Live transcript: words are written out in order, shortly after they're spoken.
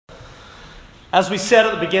As we said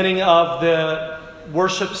at the beginning of the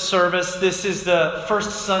worship service, this is the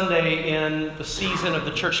first Sunday in the season of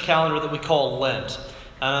the church calendar that we call Lent.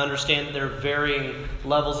 I understand that there are varying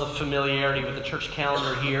levels of familiarity with the church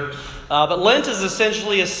calendar here. But Lent is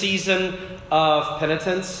essentially a season of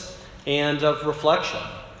penitence and of reflection,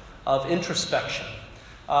 of introspection.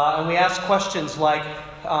 And we ask questions like,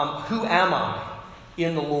 who am I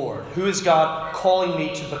in the Lord? Who is God calling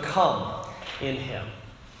me to become in Him?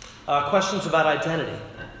 Questions about identity.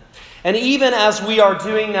 And even as we are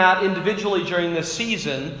doing that individually during this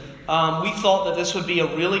season, we thought that this would be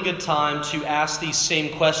a really good time to ask these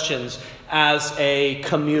same questions as a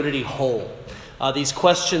community whole. These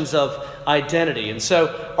questions of identity. And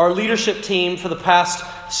so our leadership team for the past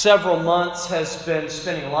several months has been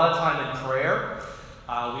spending a lot of time in prayer.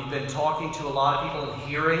 We've been talking to a lot of people and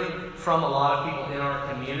hearing from a lot of people in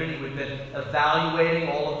our community. We've been evaluating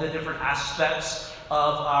all of the different aspects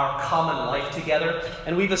of our common life together.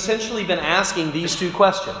 And we've essentially been asking these two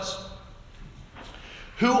questions.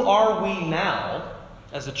 Who are we now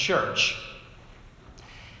as a church?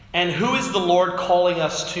 And who is the Lord calling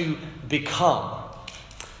us to become?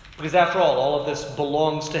 Because after all of this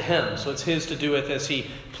belongs to Him. So it's His to do with as He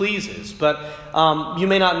pleases. But you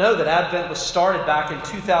may not know that Advent was started back in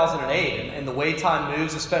 2008. And the way time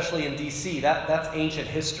moves, especially in D.C., that's ancient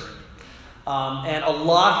history. And a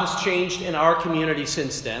lot has changed in our community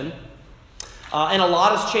since then. And a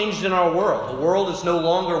lot has changed in our world. The world is no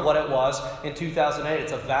longer what it was in 2008.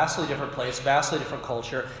 It's a vastly different place, vastly different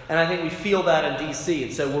culture. And I think we feel that in D.C.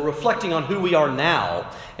 And so we're reflecting on who we are now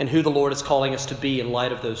and who the Lord is calling us to be in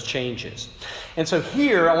light of those changes. And so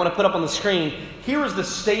here, I want to put up on the screen, here is the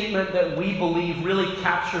statement that we believe really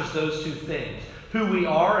captures those two things. Who we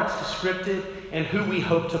are, it's descriptive, and who we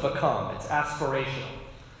hope to become. It's aspirational.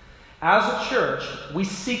 As a church, we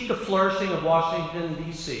seek the flourishing of Washington,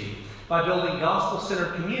 D.C. by building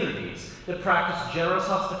gospel-centered communities that practice generous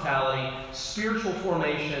hospitality, spiritual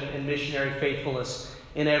formation, and missionary faithfulness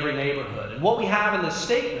in every neighborhood. And what we have in this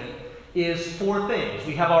statement is four things.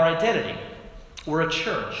 We have our identity. We're a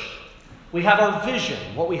church. We have our vision,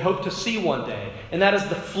 what we hope to see one day, and that is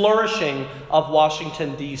the flourishing of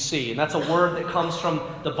Washington, D.C. And that's a word that comes from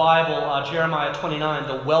the Bible, Jeremiah 29,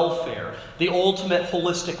 the welfare, the ultimate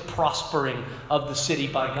holistic prospering of the city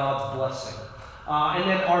by God's blessing. And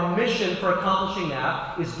then our mission for accomplishing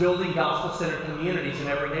that is building gospel-centered communities in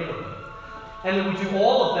every neighborhood. And then we do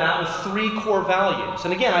all of that with three core values.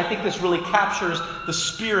 And again, I think this really captures the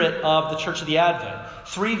spirit of the Church of the Advent.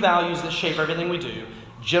 Three values that shape everything we do: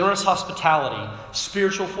 generous hospitality,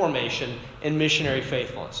 spiritual formation, and missionary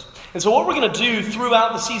faithfulness. And so what we're going to do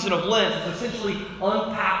throughout the season of Lent is essentially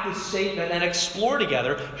unpack this statement and explore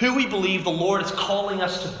together who we believe the Lord is calling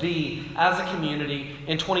us to be as a community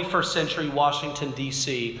in 21st century Washington,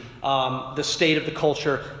 D.C., the state of the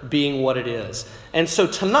culture being what it is. And so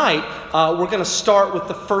tonight, we're going to start with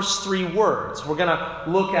the first three words. We're going to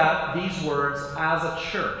look at these words as a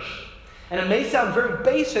church. And it may sound very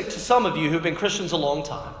basic to some of you who've been Christians a long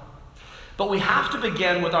time. But we have to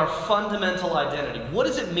begin with our fundamental identity. What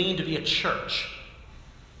does it mean to be a church?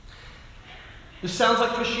 This sounds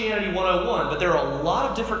like Christianity 101, but there are a lot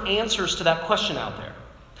of different answers to that question out there.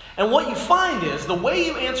 And what you find is the way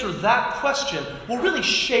you answer that question will really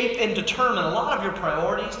shape and determine a lot of your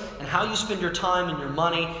priorities and how you spend your time and your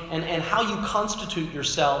money and how you constitute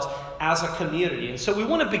yourselves as a community. And so we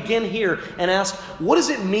want to begin here and ask, what does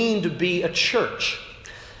it mean to be a church?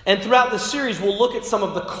 And throughout this series, we'll look at some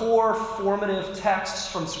of the core formative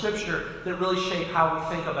texts from Scripture that really shape how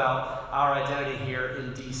we think about our identity here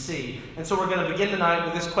in D.C. And so we're going to begin tonight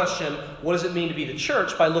with this question, what does it mean to be the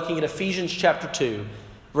church, by looking at Ephesians chapter 2,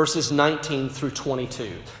 verses 19 through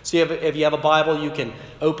 22. So if you have a Bible, you can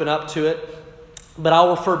open up to it. But I'll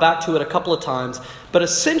refer back to it a couple of times. But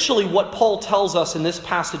essentially what Paul tells us in this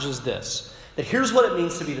passage is this, that here's what it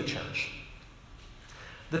means to be the church.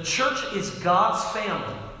 The church is God's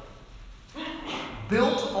family,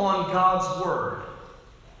 built on God's word,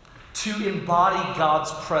 to embody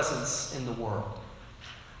God's presence in the world.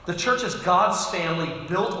 The church is God's family,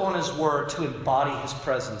 built on His word, to embody His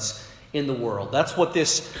presence in the world. That's what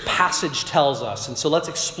this passage tells us. And so let's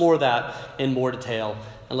explore that in more detail,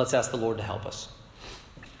 and let's ask the Lord to help us.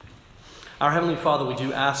 Our Heavenly Father, we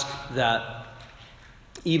do ask that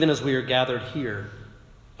even as we are gathered here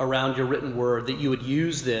around your written word, that you would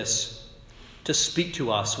use this to speak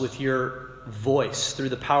to us with your voice through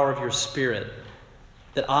the power of your Spirit.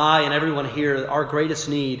 That I and everyone here, our greatest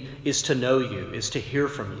need is to know you, is to hear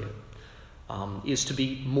from you, is to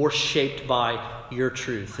be more shaped by your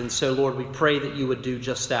truth. And so, Lord, we pray that you would do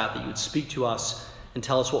just that you would speak to us and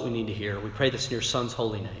tell us what we need to hear. We pray this in your Son's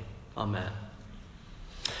holy name. Amen.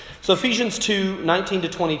 So Ephesians 2, 19 to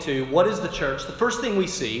 22, what is the church? The first thing we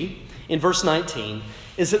see in verse 19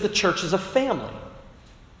 is that the church is a family.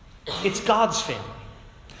 It's God's family.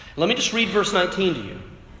 Let me just read verse 19 to you.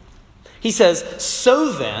 He says,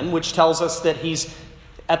 so then, which tells us that he's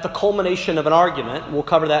at the culmination of an argument. We'll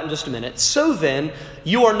cover that in just a minute. So then,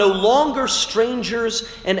 you are no longer strangers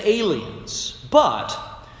and aliens, but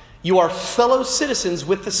you are fellow citizens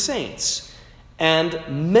with the saints and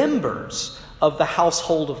members of the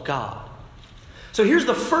household of God. So here's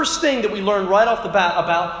the first thing that we learn right off the bat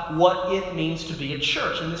about what it means to be a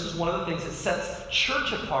church. And this is one of the things that sets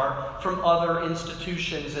church apart from other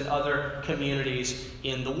institutions and other communities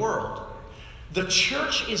in the world. The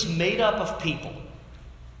church is made up of people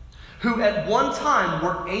who at one time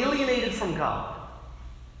were alienated from God.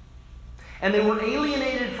 And they were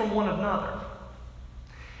alienated from one another.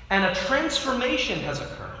 And a transformation has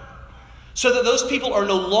occurred so that those people are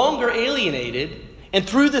no longer alienated. And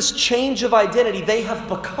through this change of identity, they have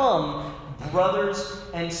become brothers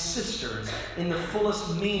and sisters in the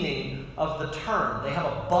fullest meaning of the term. They have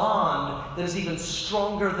a bond that is even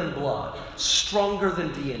stronger than blood, stronger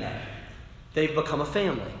than DNA. They've become a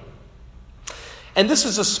family. And this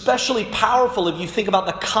is especially powerful if you think about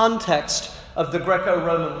the context of the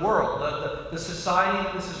Greco-Roman world. The society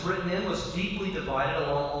that this is written in was deeply divided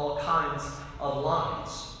along all kinds of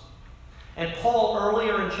lines. And Paul,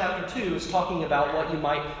 earlier in chapter 2, is talking about what you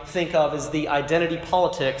might think of as the identity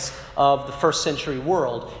politics of the first century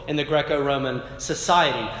world in the Greco-Roman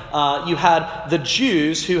society. You had the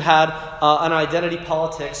Jews who had an identity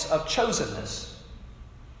politics of chosenness.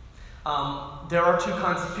 There are two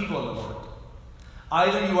kinds of people in the world.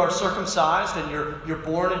 Either you are circumcised and you're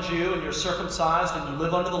born a Jew and you're circumcised and you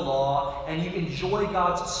live under the law and you enjoy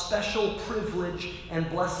God's special privilege and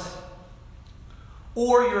blessing.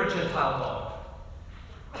 Or you're a Gentile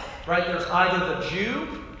dog. Right? There's either the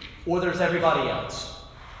Jew or there's everybody else.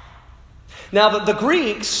 Now, the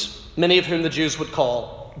Greeks, many of whom the Jews would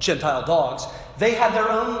call Gentile dogs, they had their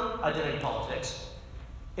own identity politics.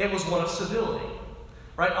 It was one of civility.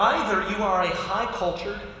 Right? Either you are a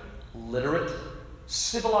high-cultured, literate,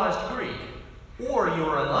 civilized Greek, or you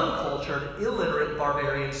are an uncultured, illiterate,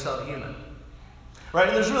 barbarian subhuman. Right?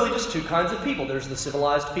 And there's really just two kinds of people. There's the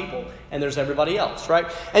civilized people, and there's everybody else, right?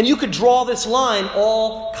 And you could draw this line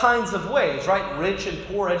all kinds of ways, right? Rich and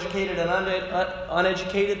poor, educated and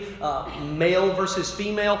uneducated, male versus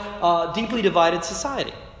female, deeply divided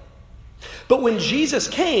society. But when Jesus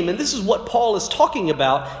came, and this is what Paul is talking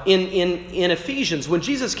about in Ephesians, when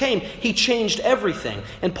Jesus came, he changed everything.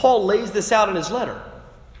 And Paul lays this out in his letter.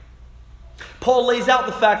 Paul lays out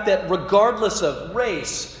the fact that regardless of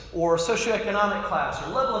race, or socioeconomic class, or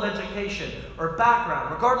level of education, or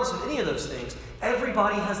background, regardless of any of those things,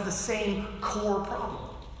 everybody has the same core problem.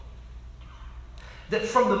 That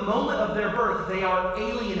from the moment of their birth, they are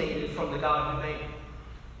alienated from the God who made them.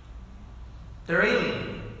 They're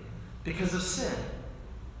alienated because of sin.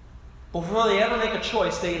 Before they ever make a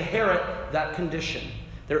choice, they inherit that condition.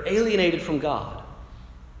 They're alienated from God.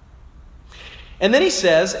 And then he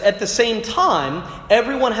says, at the same time,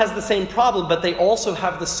 everyone has the same problem, but they also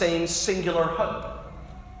have the same singular hope.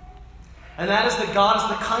 And that is that God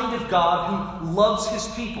is the kind of God who loves his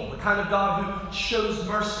people, the kind of God who shows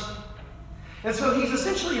mercy. And so he's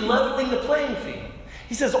essentially leveling the playing field.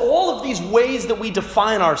 He says all of these ways that we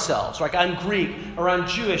define ourselves, like I'm Greek, or I'm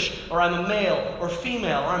Jewish, or I'm a male, or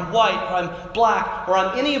female, or I'm white, or I'm black, or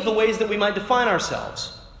I'm any of the ways that we might define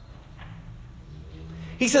ourselves.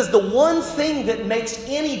 He says the one thing that makes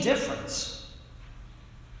any difference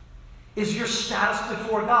is your status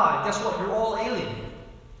before God. Guess what? You're all alienated,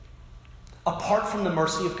 apart from the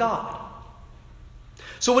mercy of God.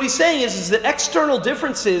 So what he's saying is that external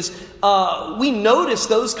differences, we notice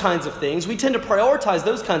those kinds of things. We tend to prioritize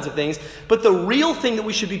those kinds of things. But the real thing that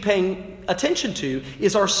we should be paying attention to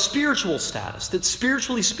is our spiritual status. That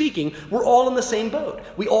spiritually speaking, we're all in the same boat.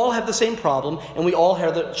 We all have the same problem, and we all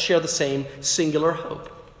share the same singular hope.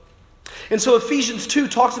 And so Ephesians 2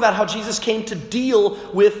 talks about how Jesus came to deal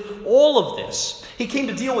with all of this. He came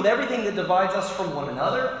to deal with everything that divides us from one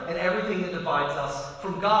another and everything that divides us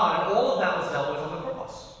from God. And all of that was dealt with on the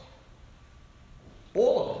cross.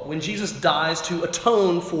 All of it. When Jesus dies to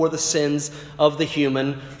atone for the sins of the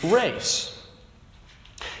human race.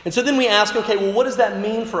 And so then we ask, okay, well, what does that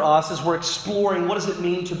mean for us as we're exploring what does it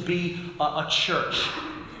mean to be a church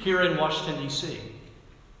here in Washington, D.C.?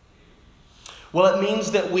 Well, it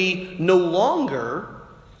means that we no longer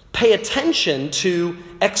pay attention to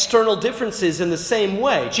external differences in the same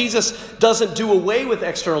way. Jesus doesn't do away with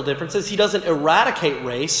external differences. He doesn't eradicate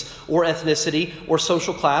race or ethnicity or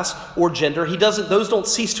social class or gender. Those don't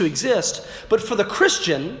cease to exist. But for the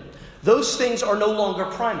Christian, those things are no longer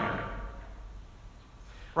primary.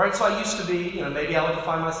 Right? So I used to be, maybe I would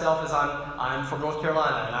define myself as I'm from North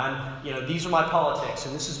Carolina, and these are my politics,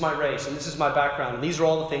 and this is my race, and this is my background, and these are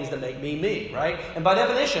all the things that make me me, right? And by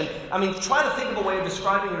definition, try to think of a way of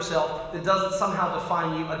describing yourself that doesn't somehow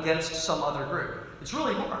define you against some other group. It's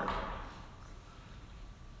really hard.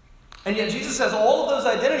 And yet Jesus says all of those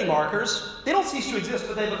identity markers, they don't cease to exist,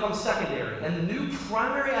 but they become secondary. And the new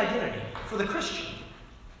primary identity for the Christian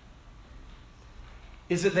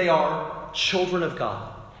is that they are children of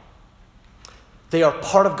God. They are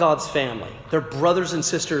part of God's family. They're brothers and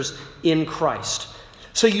sisters in Christ.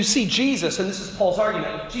 So you see Jesus, and this is Paul's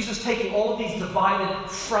argument, Jesus taking all of these divided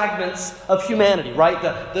fragments of humanity, right?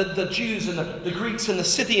 The Jews and the Greeks and the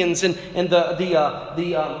Scythians and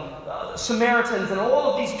the Samaritans and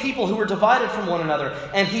all of these people who were divided from one another.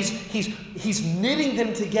 And he's knitting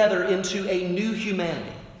them together into a new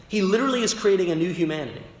humanity. He literally is creating a new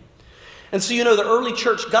humanity. And so, the early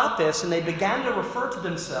church got this, and they began to refer to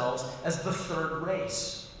themselves as the third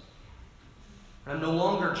race. I'm no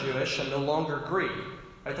longer Jewish, I'm no longer Greek.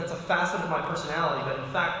 Right? That's a facet of my personality, but in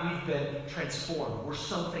fact, we've been transformed. We're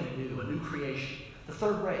something new, a new creation. The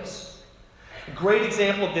third race. A great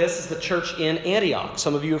example of this is the church in Antioch.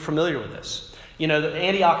 Some of you are familiar with this.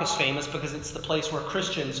 Antioch is famous because it's the place where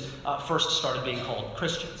Christians first started being called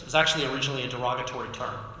Christians. It was actually originally a derogatory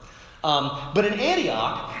term. But in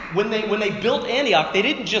Antioch, when they built Antioch, they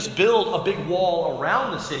didn't just build a big wall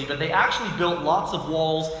around the city, but they actually built lots of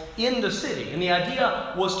walls in the city. And the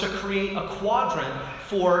idea was to create a quadrant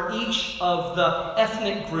for each of the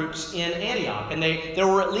ethnic groups in Antioch. And there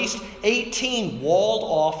were at least 18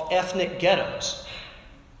 walled-off ethnic ghettos.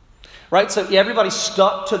 Right? So everybody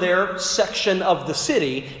stuck to their section of the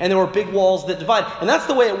city, and there were big walls that divided. And that's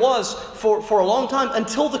the way it was for a long time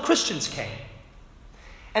until the Christians came.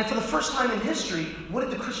 And for the first time in history, what did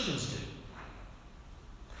the Christians do?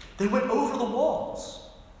 They went over the walls.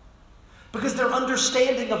 Because their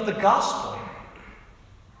understanding of the gospel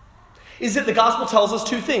is that the gospel tells us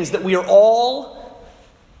two things: that we are all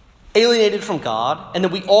alienated from God, and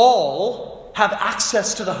that we all have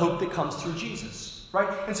access to the hope that comes through Jesus. Right?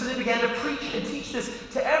 And so they began to preach and teach this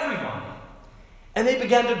to everyone. And they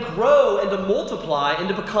began to grow and to multiply and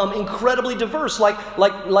to become incredibly diverse,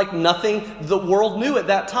 like nothing the world knew at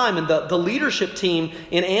that time. And the leadership team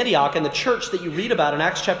in Antioch and the church that you read about in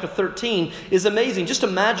Acts chapter 13 is amazing. Just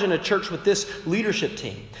imagine a church with this leadership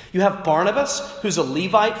team. You have Barnabas, who's a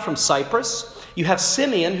Levite from Cyprus. You have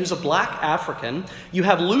Simeon, who's a black African. You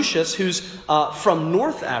have Lucius, who's from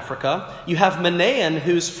North Africa. You have Manaen,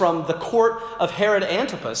 who's from the court of Herod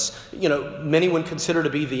Antipas, many would consider to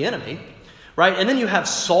be the enemy. Right? And then you have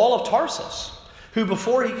Saul of Tarsus, who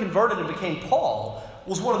before he converted and became Paul,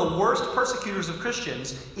 was one of the worst persecutors of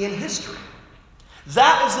Christians in history.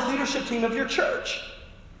 That is the leadership team of your church.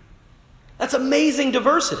 That's amazing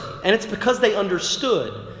diversity. And it's because they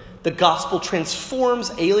understood the gospel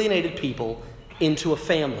transforms alienated people into a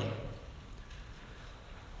family.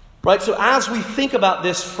 Right? So as we think about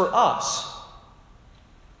this for us,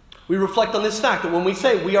 we reflect on this fact that when we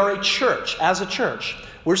say we are a church, as a church,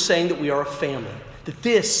 we're saying that we are a family, that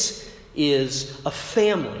this is a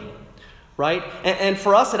family, right? And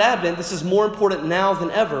for us at Advent, this is more important now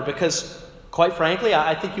than ever because, quite frankly,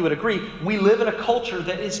 I think you would agree, we live in a culture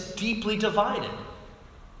that is deeply divided.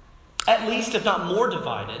 At least, if not more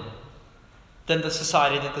divided, than the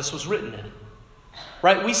society that this was written in.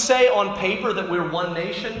 Right? We say on paper that we're one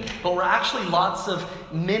nation, but we're actually lots of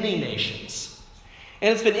mini nations.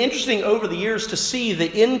 And it's been interesting over the years to see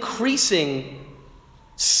the increasing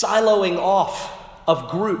siloing off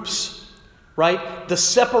of groups, right? The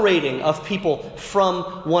separating of people from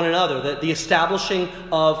one another, the establishing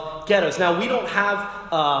of ghettos. Now, we don't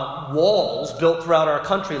have walls built throughout our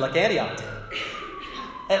country like Antioch did.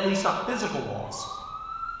 At least not physical walls.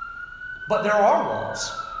 But there are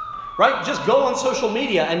walls, right? Just go on social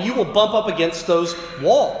media and you will bump up against those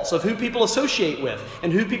walls of who people associate with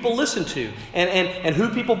and who people listen to and who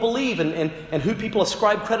people believe and who people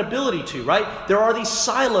ascribe credibility to, right? There are these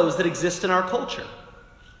silos that exist in our culture.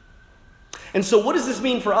 And so what does this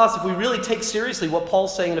mean for us if we really take seriously what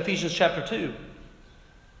Paul's saying in Ephesians chapter 2?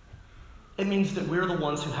 It means that we're the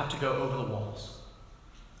ones who have to go over the walls.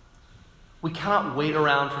 We cannot wait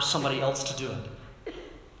around for somebody else to do it.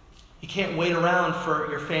 You can't wait around for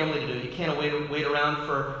your family to do it. You can't wait around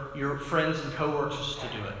for your friends and coworkers to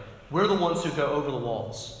do it. We're the ones who go over the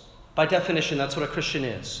walls. By definition, that's what a Christian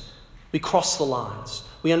is. We cross the lines.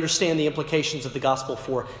 We understand the implications of the gospel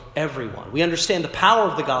for everyone. We understand the power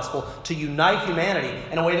of the gospel to unite humanity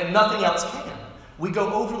in a way that nothing else can. We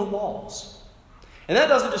go over the walls. And that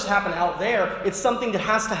doesn't just happen out there. It's something that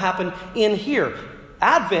has to happen in here.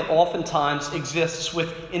 Advent oftentimes exists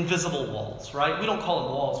with invisible walls, right? We don't call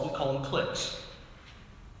them walls, we call them cliques.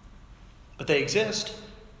 But they exist.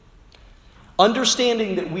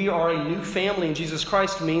 Understanding that we are a new family in Jesus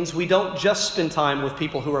Christ means we don't just spend time with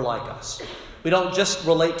people who are like us. We don't just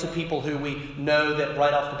relate to people who we know that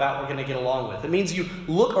right off the bat we're going to get along with. It means you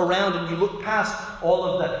look around and you look past all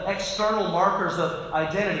of the external markers of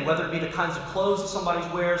identity, whether it be the kinds of clothes that somebody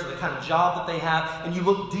wears or the kind of job that they have, and you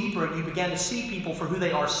look deeper and you begin to see people for who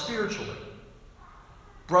they are spiritually.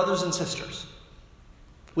 Brothers and sisters.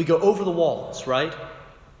 We go over the walls, right?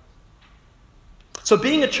 So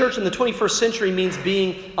being a church in the 21st century means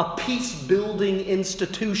being a peace-building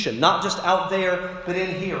institution, not just out there, but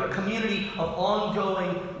in here, a community of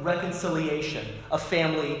ongoing reconciliation, a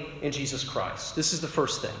family in Jesus Christ. This is the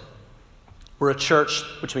first thing. We're a church,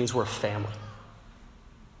 which means we're a family.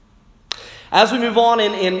 As we move on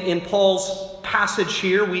in Paul's passage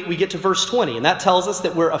here, we get to verse 20, and that tells us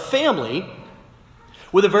that we're a family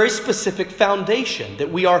with a very specific foundation,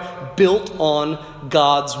 that we are built on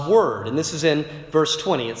God's word. And this is in verse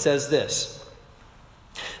 20. It says this: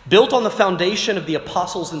 built on the foundation of the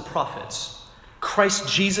apostles and prophets, Christ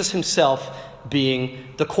Jesus himself being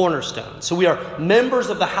the cornerstone. So we are members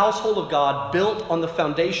of the household of God, built on the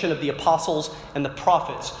foundation of the apostles and the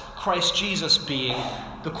prophets, Christ Jesus being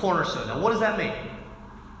the cornerstone. Now, what does that mean?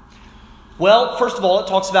 Well, first of all, it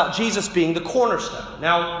talks about Jesus being the cornerstone.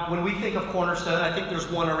 Now, when we think of cornerstone, I think there's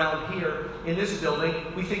one around here in this building.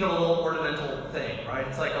 We think of a little ornamental thing, right?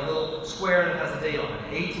 It's like a little square and it has a date on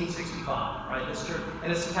it, 1865, right? This church,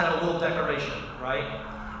 and it's kind of a little decoration, right?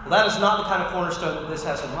 Well, that is not the kind of cornerstone that this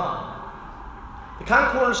has in mind. The kind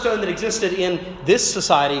of cornerstone that existed in this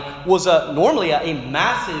society was normally a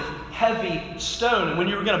massive, heavy stone. And when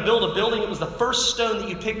you were going to build a building, it was the first stone that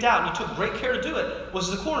you picked out, and you took great care to do it, was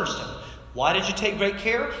the cornerstone. Why did you take great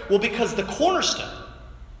care? Well, because the cornerstone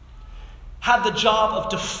had the job of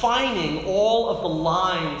defining all of the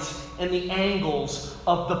lines and the angles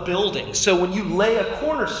of the building. So when you lay a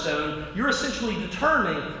cornerstone, you're essentially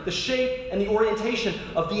determining the shape and the orientation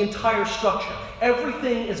of the entire structure.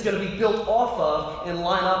 Everything is going to be built off of and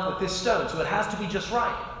line up with this stone. So it has to be just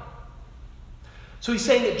right. So he's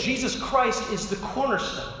saying that Jesus Christ is the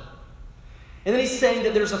cornerstone. And then he's saying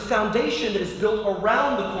that there's a foundation that is built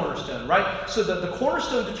around the cornerstone, right? So that the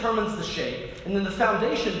cornerstone determines the shape, and then the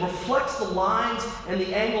foundation reflects the lines and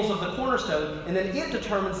the angles of the cornerstone, and then it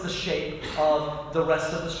determines the shape of the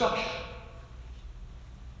rest of the structure.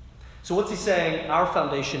 So what's he saying our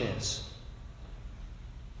foundation is?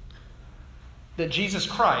 That Jesus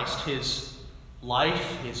Christ, his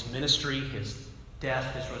life, his ministry, his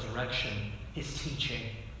death, his resurrection, his teaching,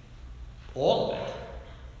 all of it,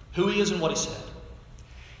 who he is and what he said,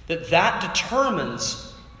 that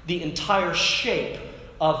determines the entire shape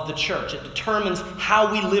of the church. It determines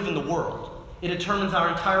how we live in the world. It determines our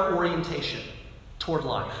entire orientation toward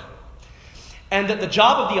life. And that the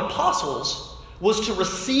job of the apostles was to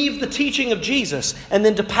receive the teaching of Jesus and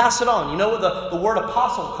then to pass it on. You know, the word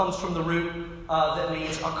apostle comes from the root that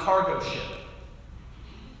means a cargo ship.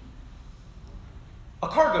 A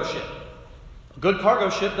cargo ship. A good cargo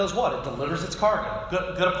ship does what? It delivers its cargo.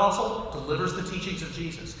 Good apostle delivers the teachings of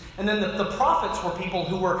Jesus. And then the prophets were people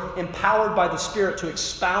who were empowered by the Spirit to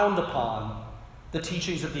expound upon the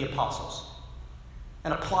teachings of the apostles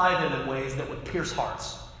and apply them in ways that would pierce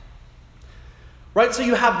hearts. Right? So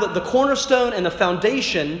you have the cornerstone and the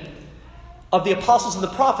foundation of the apostles and the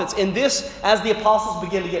prophets. And this, as the apostles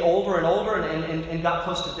began to get older and older and got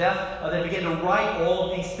close to death, they began to write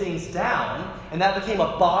all of these things down. And that became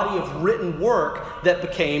a body of written work that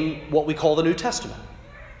became what we call the New Testament.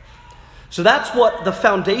 So that's what the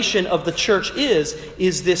foundation of the church is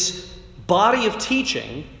this body of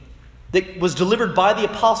teaching that was delivered by the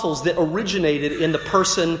apostles that originated in the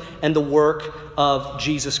person and the work of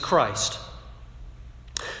Jesus Christ.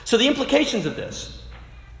 So the implications of this.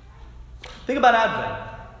 Think about Advent.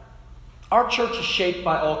 Our church is shaped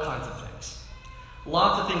by all kinds of things.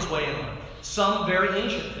 Lots of things weigh in on it. Some very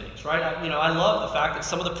ancient things, right? I love the fact that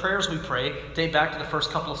some of the prayers we pray date back to the first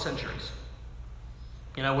couple of centuries.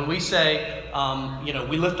 When we say,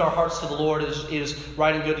 we lift our hearts to the Lord, it is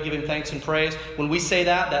right and good to give him thanks and praise. When we say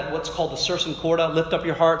that what's called the Sursum Corda, lift up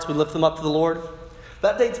your hearts, we lift them up to the Lord,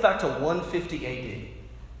 that dates back to 150 AD.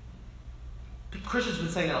 Christians have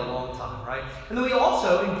been saying that a long time, right? And then we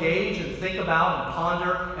also engage and think about and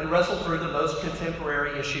ponder and wrestle through the most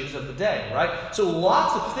contemporary issues of the day, right? So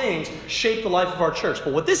lots of things shape the life of our church.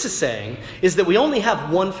 But what this is saying is that we only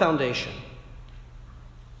have one foundation.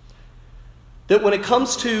 That when it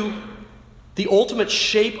comes to the ultimate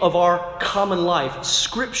shape of our common life,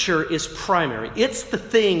 Scripture is primary. It's the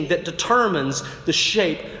thing that determines the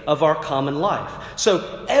shape of our common life.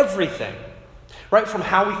 So everything, right, from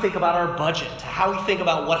how we think about our budget, to how we think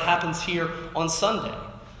about what happens here on Sunday,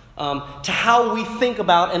 to how we think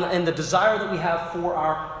about and the desire that we have for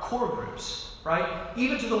our core groups, right?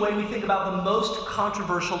 Even to the way we think about the most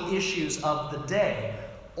controversial issues of the day.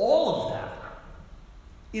 All of that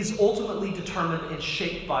is ultimately determined and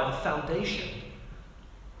shaped by the foundation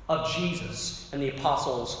of Jesus and the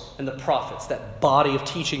apostles and the prophets, that body of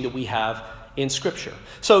teaching that we have in Scripture.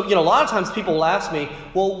 So, a lot of times people will ask me,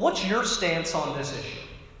 well, what's your stance on this issue?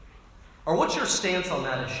 Or what's your stance on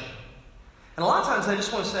that issue? And a lot of times I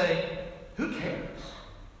just want to say, who cares?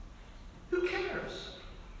 Who cares?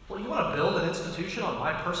 Well, you want to build an institution on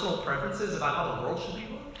my personal preferences about how the world should be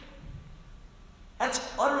run? That's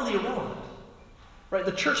utterly irrelevant. Right?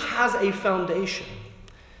 The church has a foundation.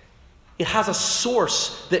 It has a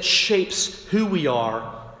source that shapes who we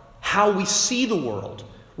are, how we see the world,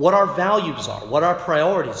 what our values are, what our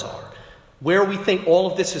priorities are, where we think all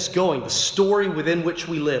of this is going, the story within which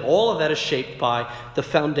we live. All of that is shaped by the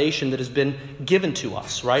foundation that has been given to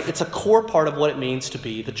us, right? It's a core part of what it means to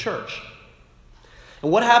be the church.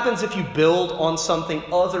 And what happens if you build on something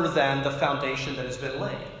other than the foundation that has been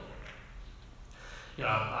laid?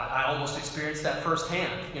 I almost experienced that firsthand.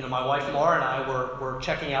 My wife Laura and I were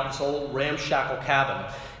checking out this old ramshackle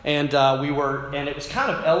cabin. And it was kind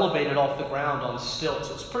of elevated off the ground on stilts.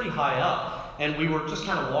 It was pretty high up. And we were just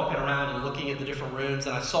kind of walking around and looking at the different rooms.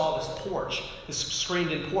 And I saw this porch, this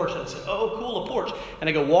screened-in porch. And I said, oh, cool, a porch. And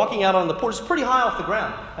I go walking out on the porch. It's pretty high off the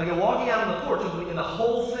ground. I go walking out on the porch, and the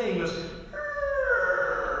whole thing goes,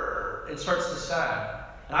 it starts to sag.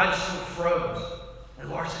 And I just froze. And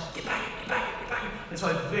Laura said, get back. And so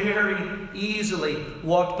I very easily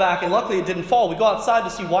walked back. And luckily it didn't fall. We go outside to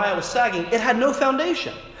see why I was sagging. It had no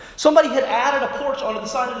foundation. Somebody had added a porch onto the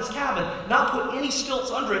side of this cabin, not put any stilts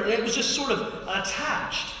under it, and it was just sort of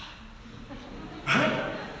attached.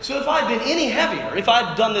 Right? So if I'd been any heavier, if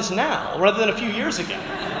I'd done this now rather than a few years ago,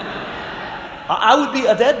 I would be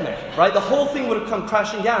a dead man, right? The whole thing would have come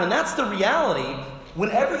crashing down. And that's the reality.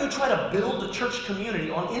 Whenever you try to build a church community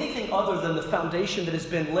on anything other than the foundation that has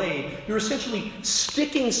been laid, you're essentially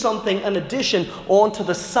sticking something, an addition, onto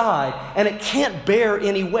the side, and it can't bear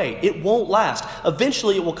any weight. It won't last.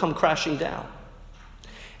 Eventually, it will come crashing down.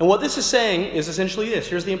 And what this is saying is essentially this.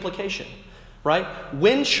 Here's the implication, right?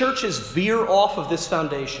 When churches veer off of this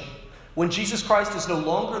foundation, when Jesus Christ is no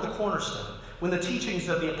longer the cornerstone, when the teachings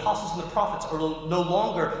of the apostles and the prophets are no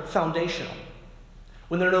longer foundational,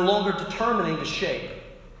 when they're no longer determining the shape,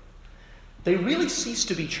 they really cease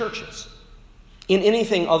to be churches in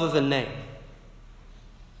anything other than name.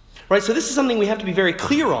 Right? So this is something we have to be very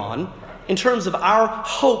clear on in terms of our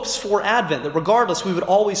hopes for Advent, that regardless, we would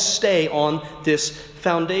always stay on this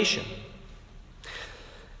foundation.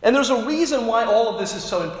 And there's a reason why all of this is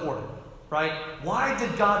so important, right? Why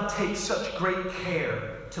did God take such great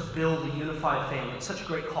care to build a unified family at such a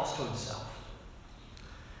great cost to himself?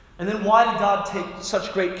 And then why did God take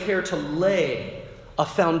such great care to lay a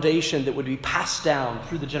foundation that would be passed down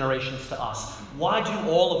through the generations to us? Why do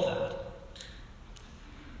all of that?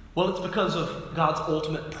 Well, it's because of God's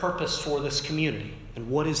ultimate purpose for this community.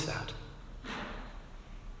 And what is that?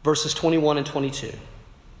 Verses 21 and 22.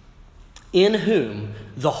 In whom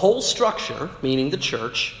the whole structure, meaning the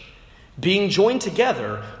church, being joined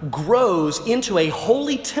together, grows into a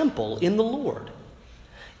holy temple in the Lord.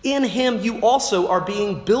 In him you also are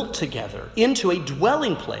being built together into a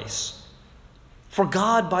dwelling place for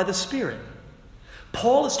God by the Spirit.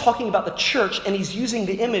 Paul is talking about the church, and he's using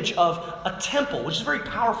the image of a temple, which is a very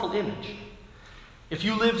powerful image. If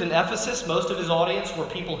you lived in Ephesus, most of his audience were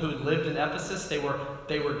people who had lived in Ephesus. They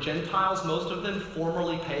were Gentiles, most of them,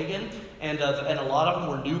 formerly pagan, and a lot of them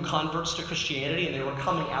were new converts to Christianity, and they were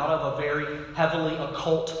coming out of a very heavily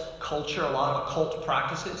occult culture, a lot of occult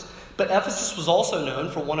practices. But Ephesus was also known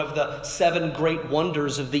for one of the 7 great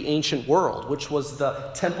wonders of the ancient world, which was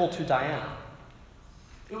the temple to Diana.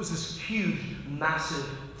 It was this huge, massive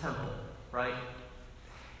temple, right?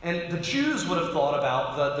 And the Jews would have thought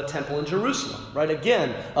about the temple in Jerusalem, right?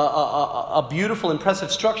 Again, a beautiful, impressive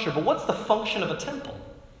structure. But what's the function of a temple?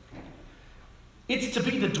 It's to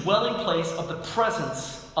be the dwelling place of the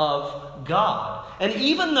presence of God. And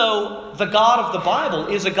even though the God of the Bible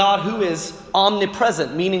is a God who is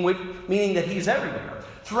omnipresent, meaning that he's everywhere,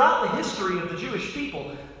 throughout the history of the Jewish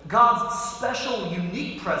people, God's special,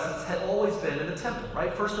 unique presence had always been in the temple,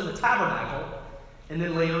 right? First in the tabernacle, and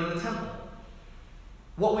then later in the temple.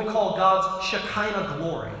 What we call God's Shekinah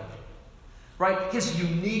glory, right? His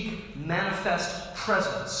unique, manifest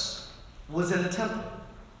presence was in the temple.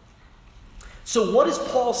 So what is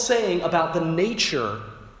Paul saying about the nature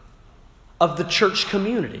of the church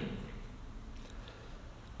community?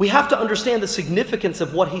 We have to understand the significance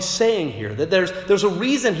of what he's saying here, that there's a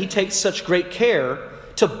reason he takes such great care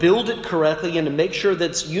to build it correctly and to make sure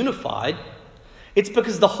that it's unified. It's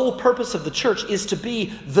because the whole purpose of the church is to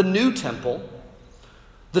be the new temple,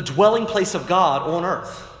 the dwelling place of God on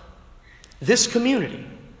earth. This community,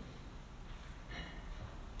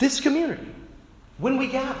 when we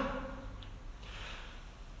gather.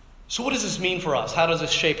 So what does this mean for us? How does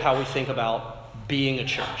this shape how we think about being a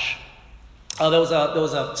church? There was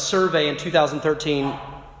a survey in 2013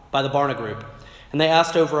 by the Barna Group, and they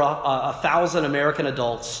asked over 1,000 American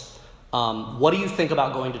adults, what do you think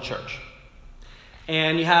about going to church?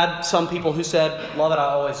 And you had some people who said, love it, I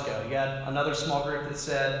always go. You had another small group that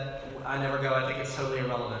said, I never go, I think it's totally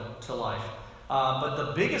irrelevant to life. But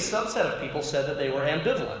the biggest subset of people said that they were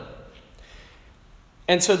ambivalent.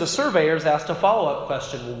 And so the surveyors asked a follow-up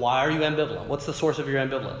question, well, why are you ambivalent? What's the source of your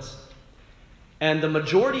ambivalence? And the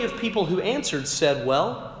majority of people who answered said,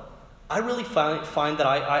 well, I really find that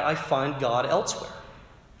I find God elsewhere.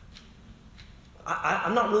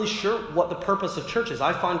 I'm not really sure what the purpose of church is.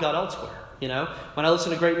 I find God elsewhere. You know, when I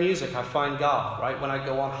listen to great music, I find God, right? When I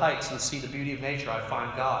go on hikes and see the beauty of nature, I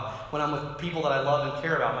find God. When I'm with people that I love and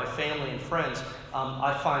care about, my family and friends,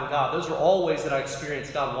 I find God. Those are all ways that I experience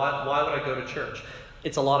God. Why would I go to church?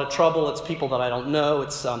 It's a lot of trouble. It's people that I don't know.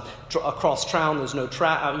 It's across town. There's no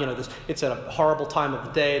it's at a horrible time of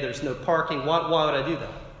the day. There's no parking. Why would I do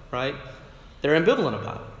that, right? They're ambivalent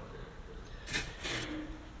about it.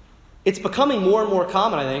 It's becoming more and more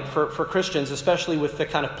common, I think, for Christians, especially with the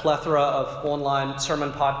kind of plethora of online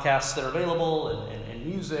sermon podcasts that are available and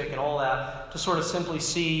music and all that, to sort of simply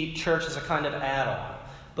see church as a kind of add-on,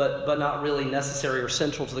 but not really necessary or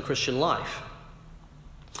central to the Christian life.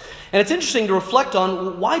 And it's interesting to reflect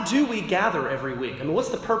on, why do we gather every week? I mean, what's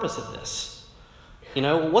the purpose of this? You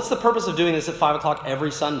know, what's the purpose of doing this at 5 o'clock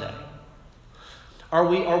every Sunday? Are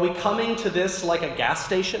we coming to this like a gas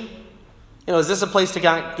station? You know, is this a place to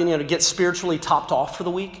get spiritually topped off for the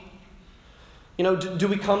week? You know, do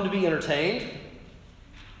we come to be entertained?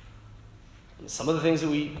 Some of the things that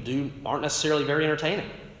we do aren't necessarily very entertaining.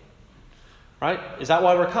 Right? Is that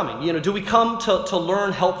why we're coming? You know, do we come to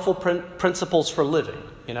learn helpful principles for living?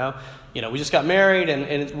 You know, we just got married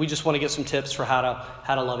and we just want to get some tips for how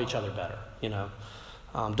to love each other better. You know,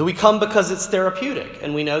 do we come because it's therapeutic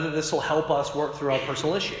and we know that this will help us work through our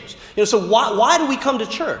personal issues? You know, so why do we come to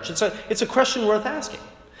church? It's a question worth asking.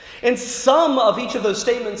 And some of each of those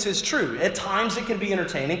statements is true. At times it can be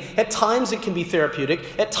entertaining. At times it can be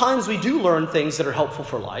therapeutic. At times we do learn things that are helpful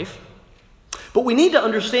for life. But we need to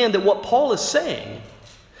understand that what Paul is saying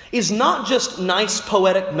is not just nice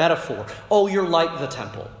poetic metaphor. Oh, you're like the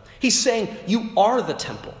temple. He's saying you are the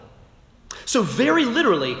temple. So very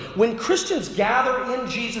literally, when Christians gather in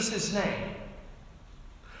Jesus' name,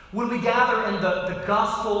 when we gather and the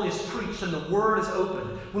gospel is preached and the word is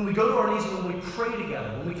opened, when we go to our knees and when we pray together,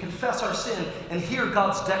 when we confess our sin and hear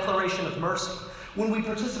God's declaration of mercy, when we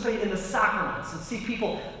participate in the sacraments and see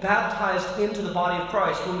people baptized into the body of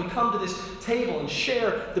Christ, when we come to this table and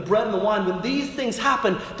share the bread and the wine, when these things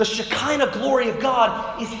happen, the Shekinah glory of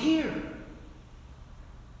God is here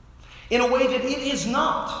in a way that it is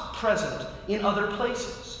not present in other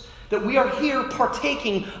places. That we are here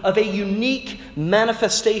partaking of a unique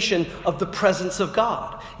manifestation of the presence of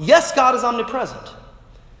God. Yes, God is omnipresent.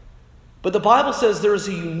 But the Bible says there is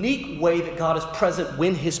a unique way that God is present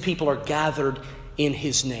when His people are gathered in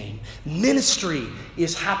His name. Ministry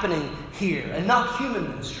is happening here, and not human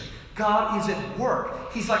ministry. God is at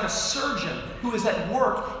work. He's like a surgeon who is at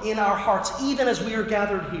work in our hearts, even as we are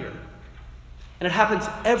gathered here. And it happens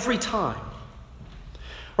every time.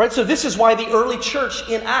 Right? So this is why the early church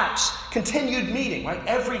in Acts continued meeting, right?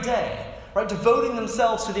 Every day, right? Devoting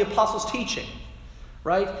themselves to the apostles' teaching,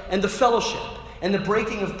 right? And the fellowship, and the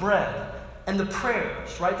breaking of bread, and the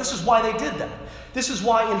prayers, right? This is why they did that. This is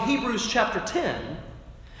why in Hebrews chapter 10,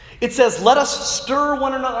 it says, let us stir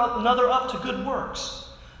one another up to good works,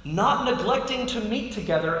 not neglecting to meet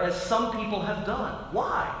together as some people have done.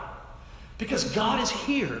 Why? Because God is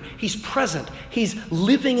here. He's present. He's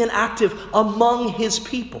living and active among His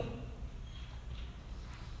people.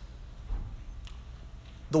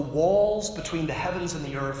 The walls between the heavens and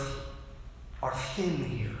the earth are thin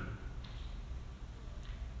here.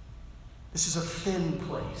 This is a thin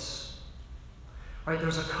place. Right?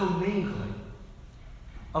 There's a commingling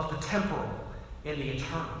of the temporal and the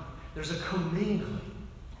eternal. There's a commingling.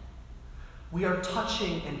 We are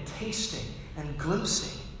touching and tasting and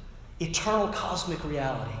glimpsing eternal cosmic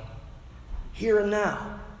reality here and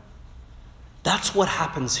now. That's what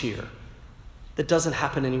happens here that doesn't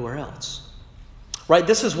happen anywhere else. Right?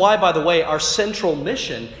 This is why, by the way, our central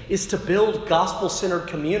mission is to build gospel-centered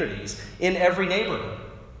communities in every neighborhood.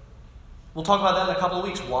 We'll talk about that in a couple of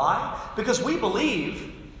weeks. Why? Because we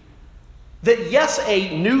believe that yes,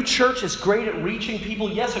 a new church is great at reaching people.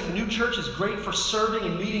 Yes, a new church is great for serving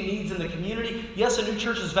and meeting needs in the community. Yes, a new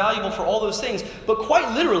church is valuable for all those things. But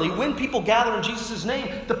quite literally, when people gather in Jesus' name,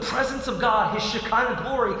 the presence of God, His Shekinah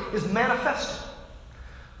glory, is manifested.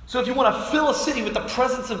 So if you want to fill a city with the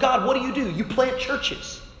presence of God, what do? You plant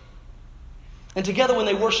churches. And together when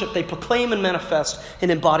they worship, they proclaim and manifest and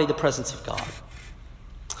embody the presence of God.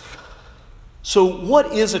 So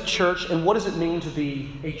what is a church and what does it mean to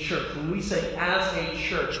be a church? When we say as a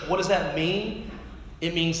church, what does that mean?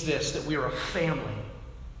 It means this, that we are a family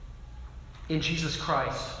in Jesus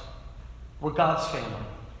Christ. We're God's family.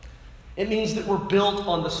 It means that we're built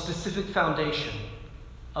on the specific foundation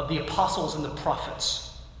of the apostles and the prophets,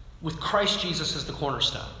 with Christ Jesus as the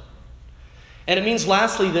cornerstone. And it means,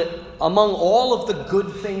 lastly, that among all of the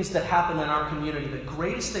good things that happen in our community, the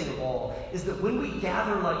greatest thing of all is that when we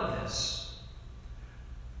gather like this,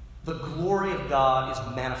 the glory of God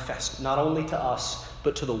is manifest, not only to us,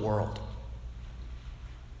 but to the world.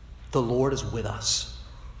 The Lord is with us.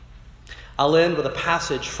 I'll end with a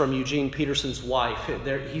passage from Eugene Peterson's wife.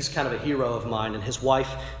 He's kind of a hero of mine, and his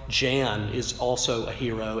wife, Jan, is also a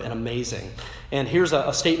hero and amazing. And here's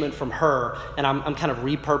a statement from her, and I'm kind of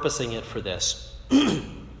repurposing it for this.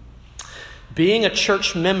 Being a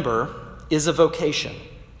church member is a vocation,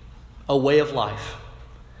 a way of life.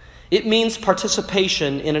 It means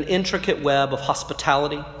participation in an intricate web of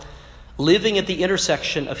hospitality, living at the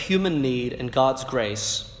intersection of human need and God's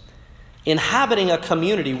grace, inhabiting a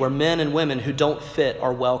community where men and women who don't fit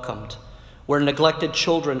are welcomed, where neglected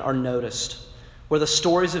children are noticed, where the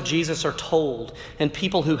stories of Jesus are told, and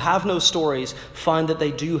people who have no stories find that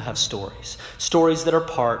they do have stories, stories that are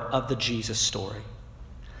part of the Jesus story.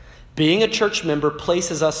 Being a church member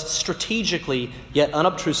places us strategically, yet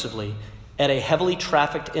unobtrusively, at a heavily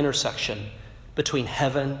trafficked intersection between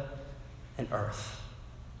heaven and earth.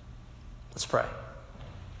 Let's pray.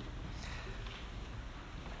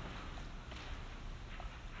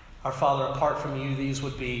 Our Father, apart from you, these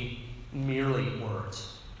would be merely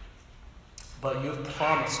words. But you have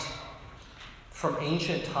promised from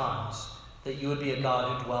ancient times that you would be a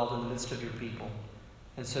God who dwelled in the midst of your people.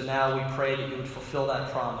 And so now we pray that you would fulfill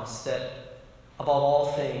that promise, that above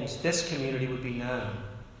all things, this community would be known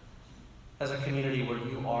as a community where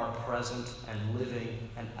you are present and living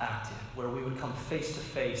and active, where we would come face to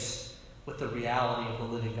face with the reality of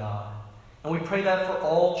the living God. And we pray that for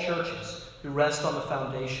all churches who rest on the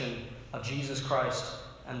foundation of Jesus Christ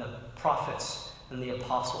and the prophets and the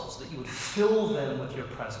apostles, that you would fill them with your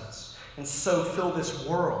presence and so fill this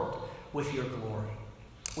world with your glory.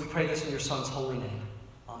 We pray this in your Son's holy name.